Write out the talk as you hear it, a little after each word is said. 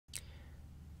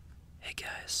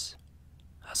guys,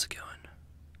 how's it going?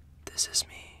 This is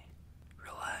me,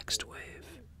 Relaxed Wave.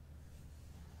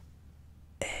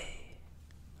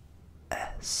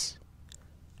 ASMR.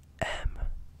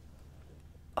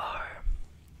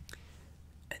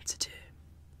 And today,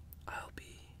 I'll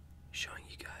be showing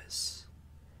you guys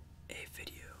a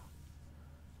video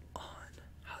on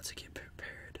how to get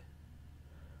prepared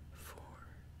for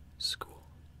school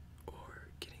or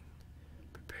getting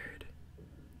prepared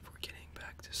for getting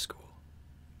back to school.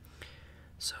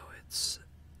 So it's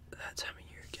that time of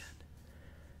year again,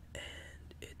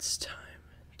 and it's time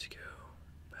to go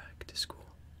back to school.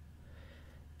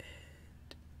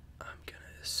 And I'm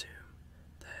gonna assume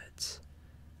that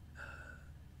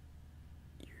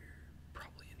you're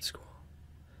probably in school.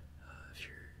 If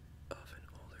you're of an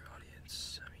older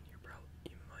audience, I mean, you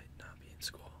might not be in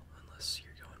school unless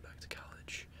you're going back to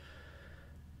college.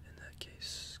 In that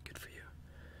case, good for you.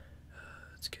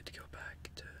 It's good to go back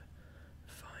to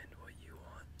find what you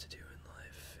want to do in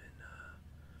life and,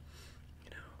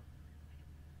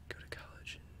 go to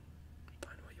college and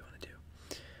find what you want to do.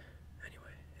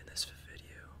 Anyway, in this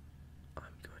video,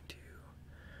 I'm going to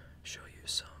show you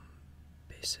some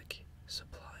basic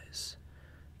supplies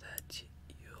that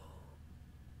you'll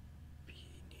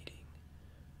be needing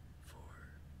for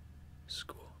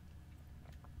school.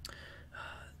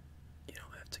 You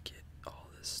don't have to get all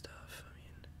this stuff. I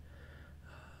mean,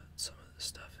 some of the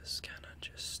stuff is kind of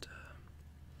just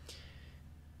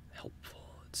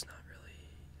helpful. It's not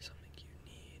really something you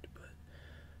need, but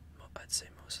I'd say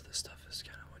most of the stuff is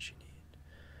kind of what you need.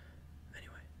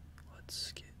 Anyway,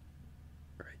 let's get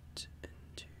right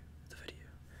into the video.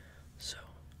 So,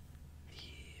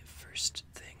 the first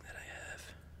thing that I have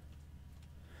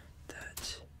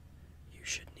that you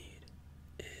should need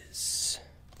is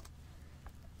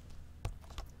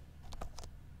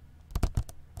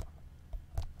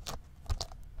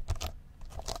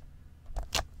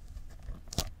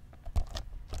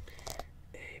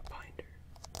a binder,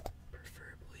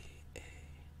 preferably a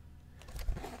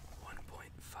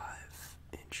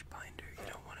 1.5-inch binder. You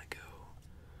don't want to go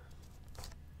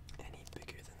any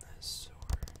bigger than this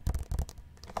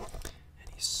or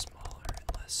any smaller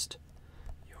unless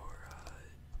you're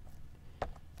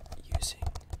using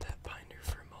that binder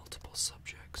for multiple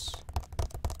subjects.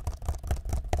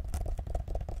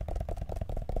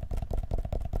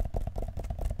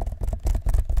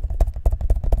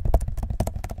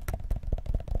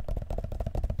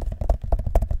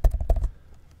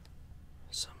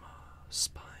 Some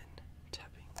spine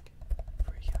tapping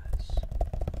for you guys.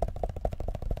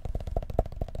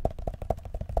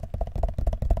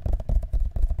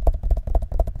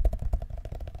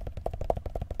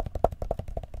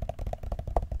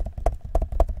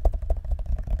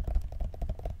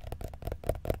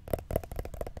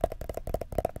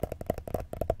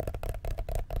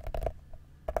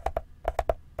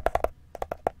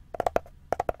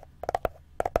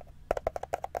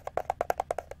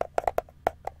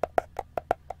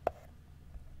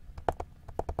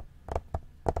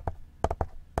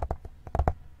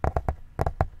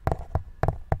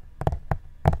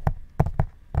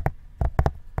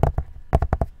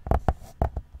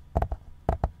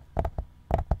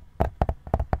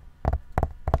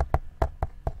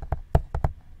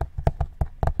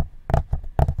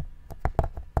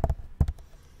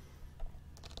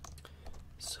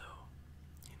 So,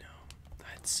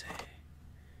 I'd say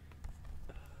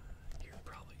you're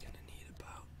probably going to need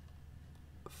about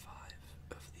 5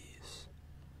 of these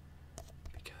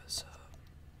because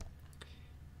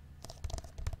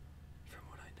from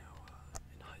what I know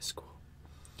in high school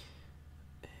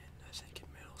and I think in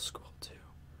middle school too,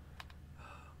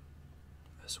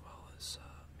 as well as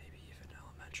maybe even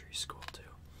elementary school too,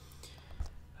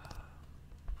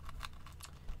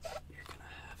 you're going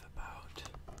to have about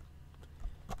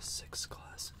 6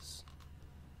 classes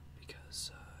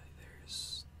because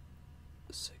there's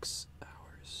 6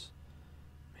 hours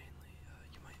mainly.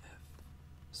 You might have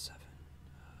 7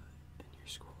 in your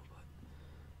school, but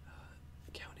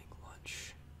counting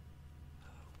lunch,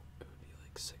 it would be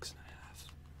like 6.5,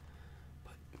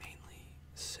 but mainly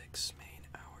 6 main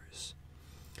hours.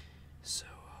 So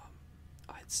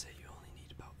I'd say you only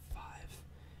need about 5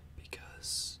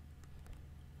 because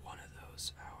one of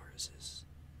those hours is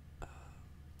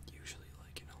usually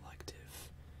like an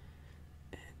elective,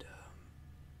 and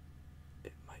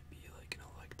it might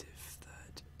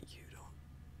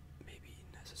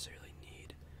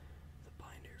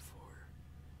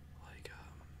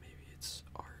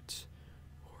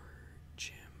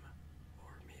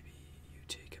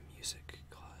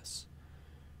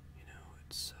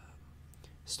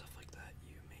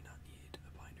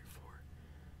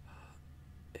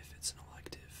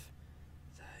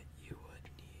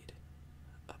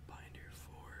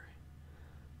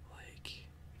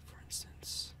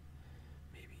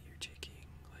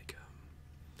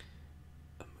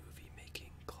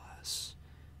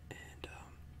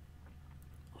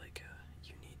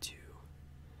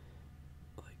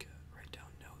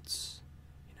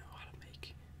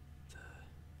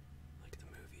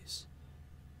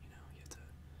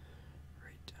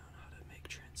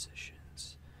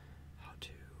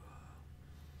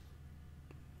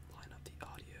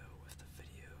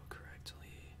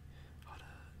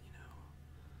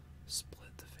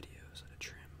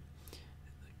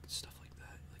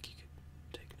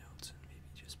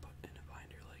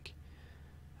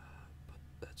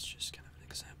that's just kind of an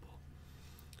example.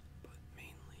 But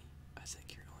mainly, I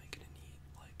think you're only gonna need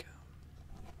like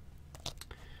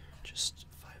just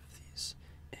 5 of these,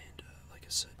 and like I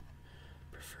said,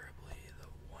 preferably the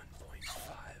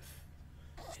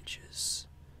 1.5 inches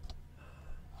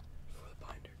for the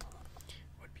binder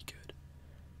would be good.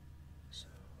 So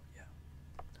yeah,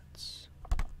 that's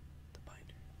the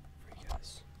binder for you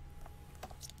guys.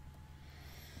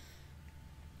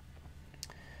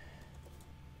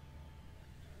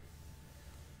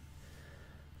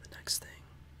 The next thing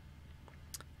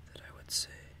that I would say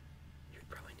you'd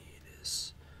probably need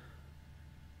is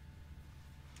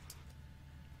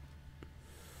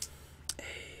a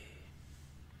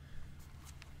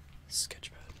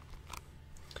sketch pad.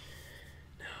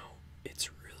 Now, it's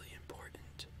really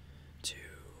important to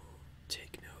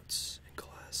take notes in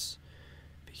class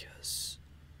because,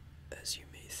 as you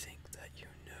may think that you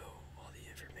know all the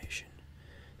information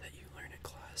that you learn in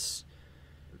class,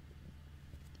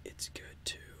 it's good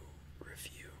to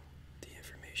review the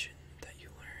information that you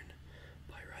learn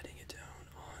by writing it down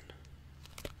on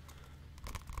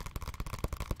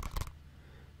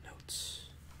notes,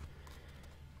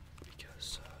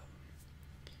 because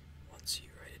once you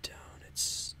write it down,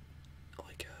 it's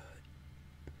like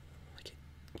it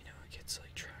gets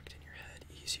like tracked in your head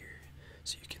easier,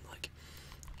 so you can like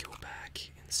go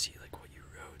back and see like what you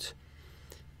wrote,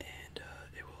 and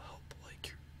it will help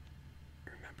like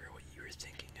remember what you were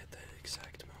thinking at that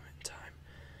exact moment in time.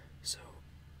 So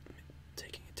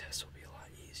taking a test will be a lot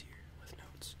easier with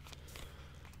notes.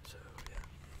 So yeah.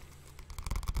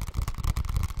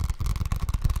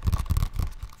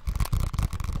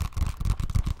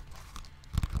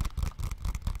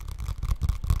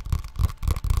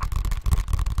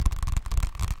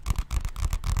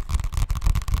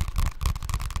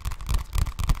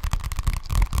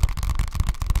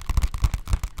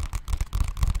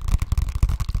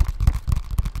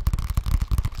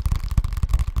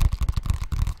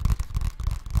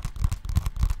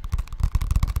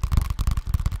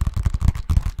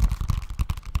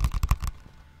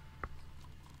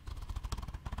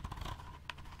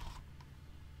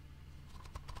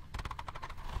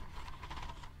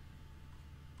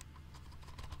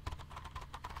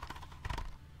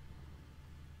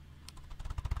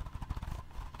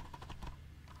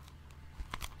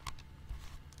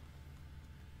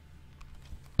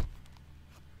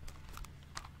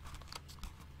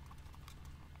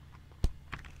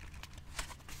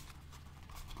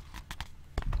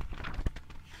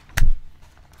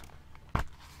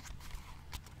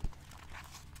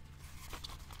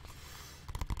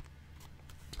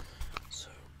 So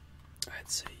I'd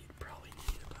say you'd probably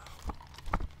need about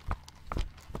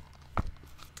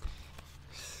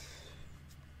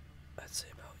I'd say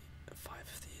about 5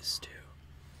 of these too,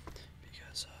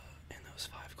 because in those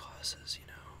 5 classes,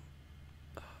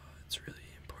 it's really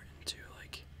important to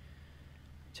like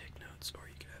take notes, or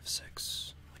you could have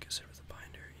 6, like I said with the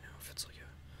binder. If it's like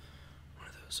one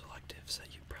of those electives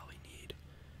that you probably need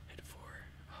it for,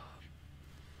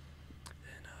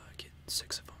 then get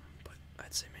 6 of them. But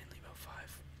I'd say mainly about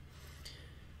 5.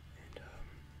 And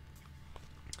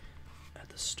at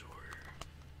the store,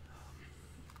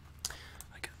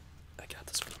 I got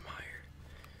this from Meyer,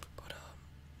 but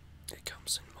it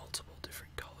comes in multiple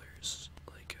different colors.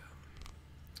 Like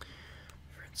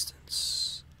for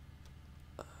instance,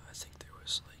 I think there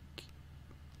was like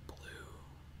blue,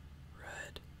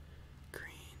 red,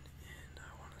 green, and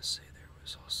I want to say there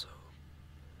was also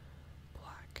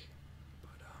black.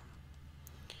 But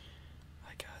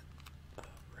I got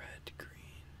red,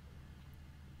 green,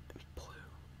 and blue.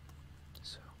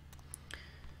 So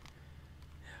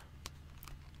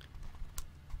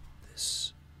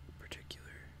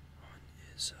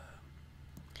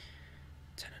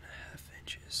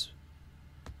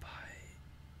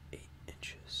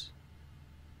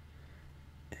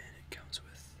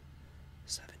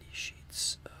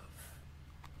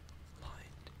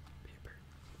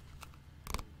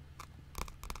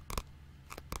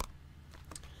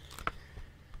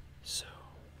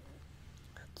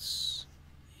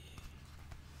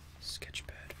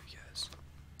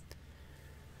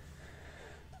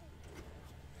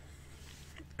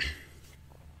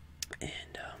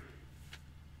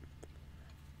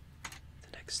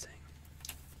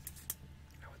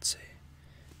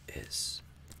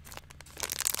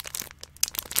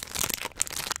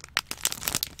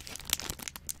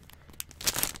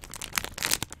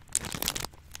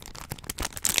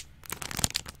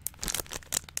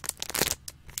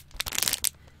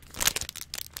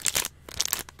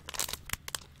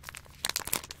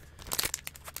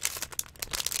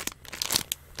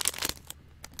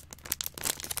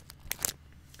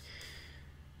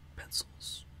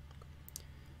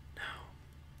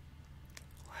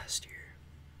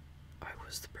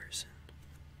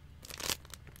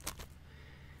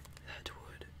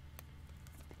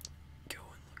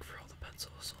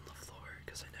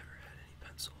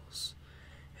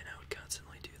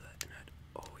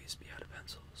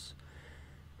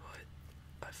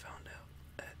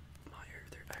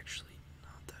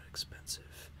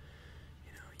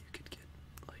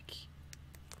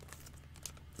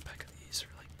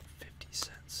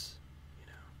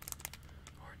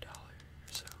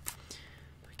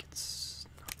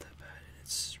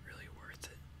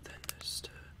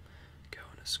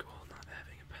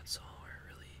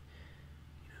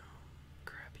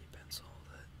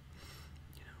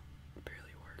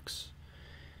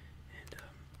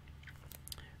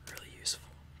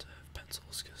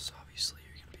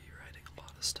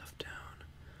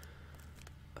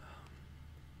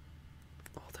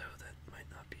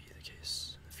the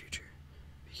case in the future,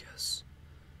 because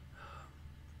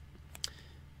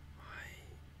my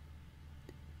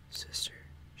sister,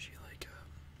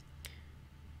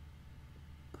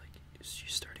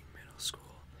 she's starting middle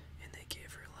school, and they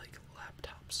gave her like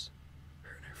laptops.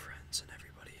 Her and her friends and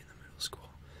everybody in the middle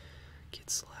school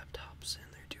gets laptops, and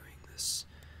they're doing this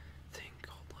thing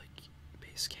called like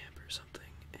base camp or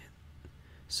something, and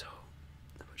so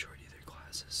the majority of their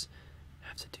classes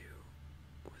have to do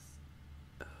with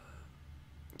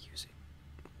using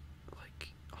like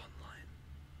online.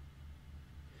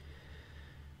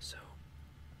 So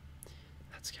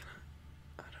that's kind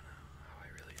of, I don't know how I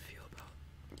really feel about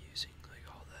using like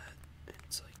all that.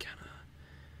 It's like kind of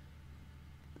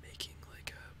making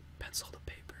like a pencil to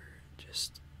paper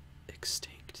just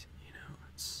extinct, you know.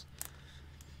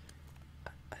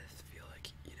 I feel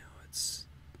like, you know, it's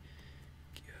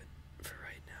good for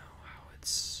right now how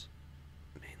it's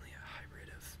mainly a hybrid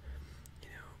of, you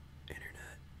know,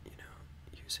 internet, you know,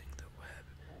 using the web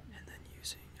and then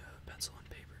using pencil and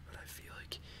paper. But I feel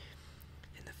like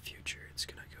in the future it's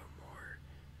gonna go more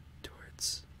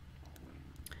towards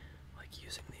like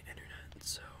using the internet,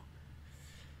 so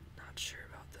not sure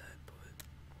about that, but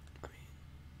I mean,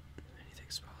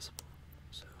 anything's possible.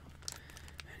 So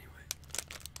anyway,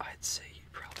 I'd say you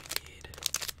probably need,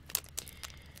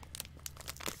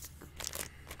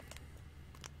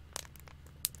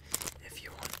 if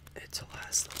you want it to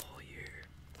last the whole year,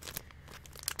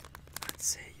 I'd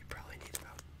say you probably need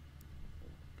about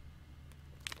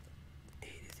 8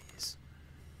 of these.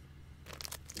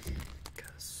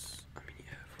 Because, I mean, you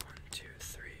have 1, 2,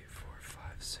 3, 4, 5,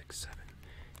 6, 7.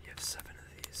 You have 7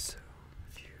 of these, so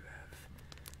if you have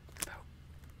about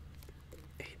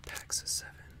 8 packs of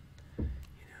 7, you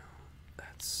know,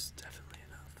 that's definitely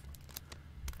enough.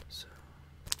 So,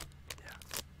 yeah.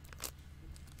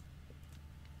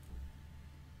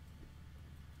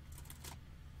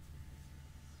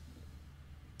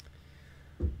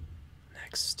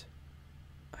 Next,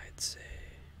 I'd say,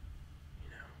 you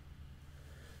know,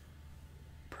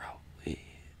 probably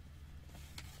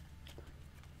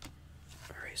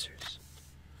erasers,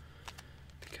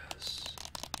 because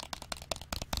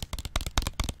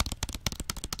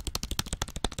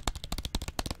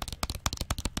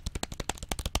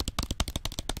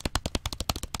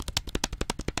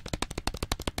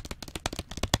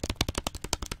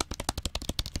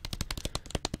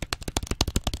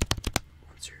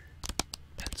once your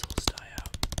pencils die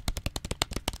out,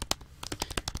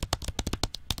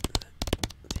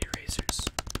 the erasers,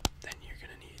 then you're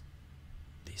gonna need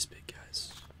these big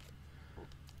guys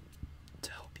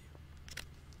to help you.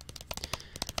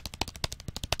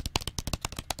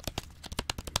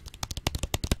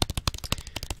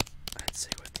 I'd say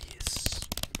with these,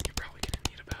 you're probably gonna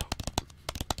need about,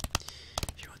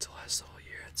 if you want to last the whole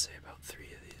year, I'd say about 3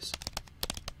 of these.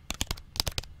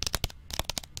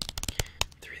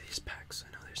 3 of these packs.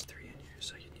 I know there's 3 in here,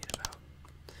 so you need about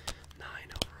 9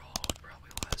 overall. Would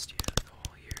probably last you the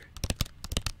whole year.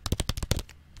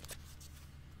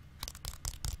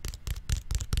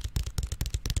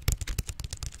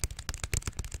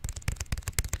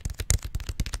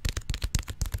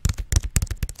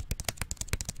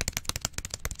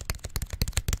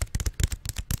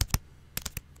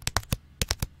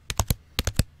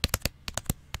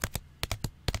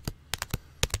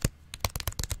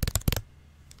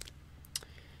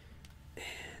 And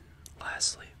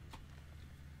lastly,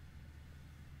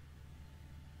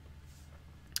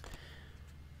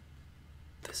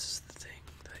 this is the thing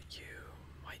that you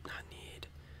might not need,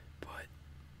 but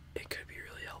it could be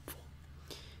really helpful,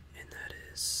 and that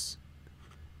is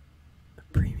a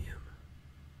premium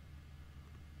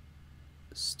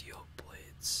steel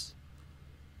blades,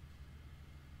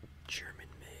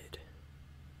 German-made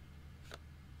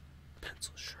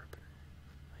pencil sharpener.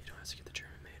 You don't have to get the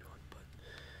German-made one, but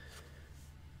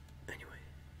anyway,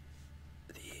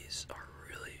 these are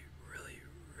really, really,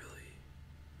 really,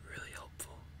 really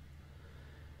helpful.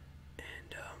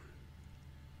 And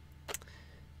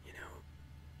you know,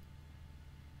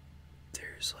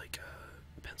 there's like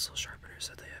pencil sharpeners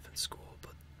that they have in school,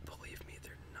 but believe me,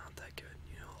 they're not that good.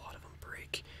 You know, a lot of them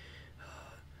break.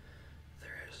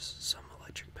 There's some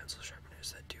electric pencil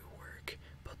sharpeners that do work,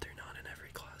 but they're not in every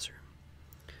classroom.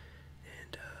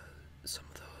 And some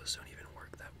of those don't even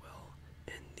work that well,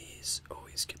 and these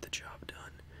always get the job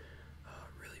done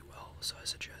really well. So I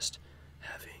suggest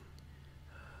having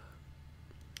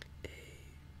a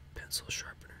pencil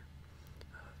sharpener.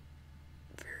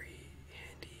 Very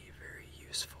handy, very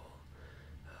useful.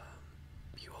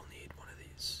 You will need one of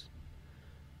these.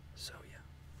 So yeah.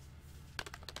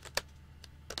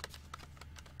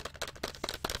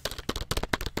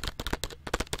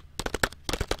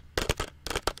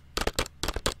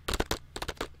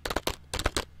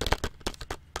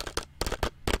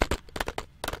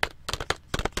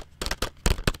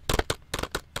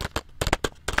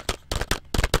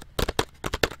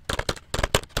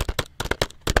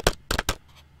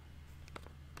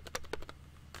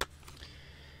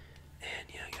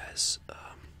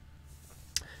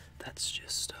 that's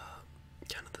just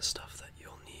kind of the stuff that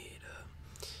you'll need.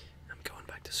 I'm going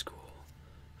back to school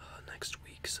next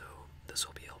week, so this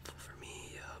will be helpful for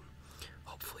me.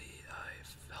 Hopefully,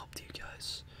 I've helped you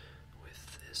guys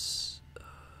with this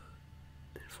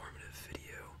informative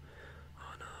video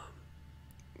on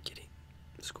getting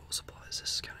school supplies.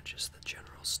 This is kind of just the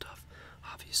general stuff.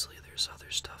 Obviously, there's other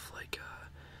stuff like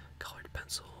colored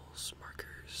pencils,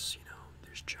 markers,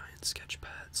 there's giant sketch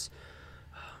pads,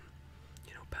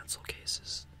 pencil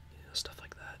cases, stuff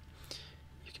like that.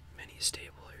 Many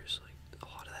staplers, like a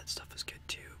lot of that stuff is good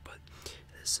too, but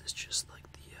this is just like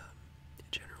the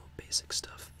general basic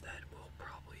stuff that will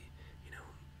probably,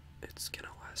 it's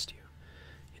gonna last you,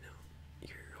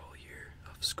 your whole year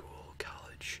of school,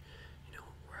 college,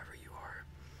 wherever you are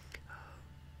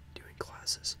doing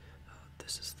classes.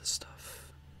 This is the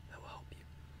stuff that will help you.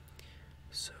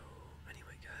 So,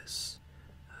 anyway, guys,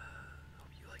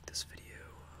 hope you like this video.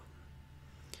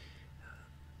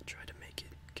 Try to make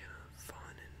it kind of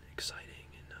fun and exciting,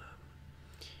 and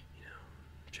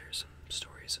share some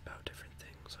stories about different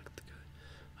things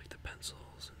like the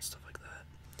pencils and stuff like that.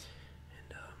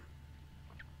 And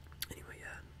anyway,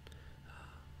 yeah.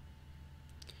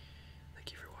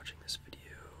 Thank you for watching this video.